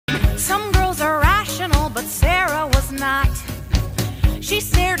Some girls are rational, but Sara was not. She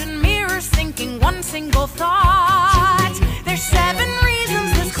stared in mirrors thinking one single thought. There's 7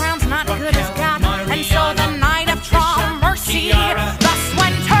 reasons this crown's not good as God. And so the night of prom, mercy, thus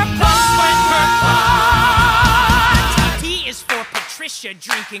went her plot. T is for Patricia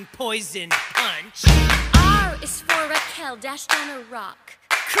drinking poison punch. R is for Raquel dashed on a rock.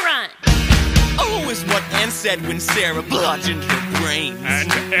 Crunch. O is what Anne said when Sara bludgeoned her brains.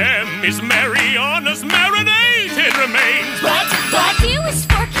 And M is Mariana's marinated remains. But U is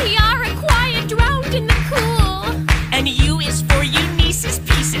for Kiara, quiet, drowned in the cool. And U is for Eunice's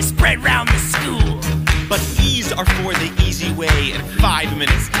pieces spread round the school. But E's are for the easy way and 5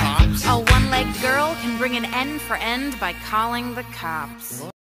 minutes tops. A one-legged girl can bring an end for end by calling the cops.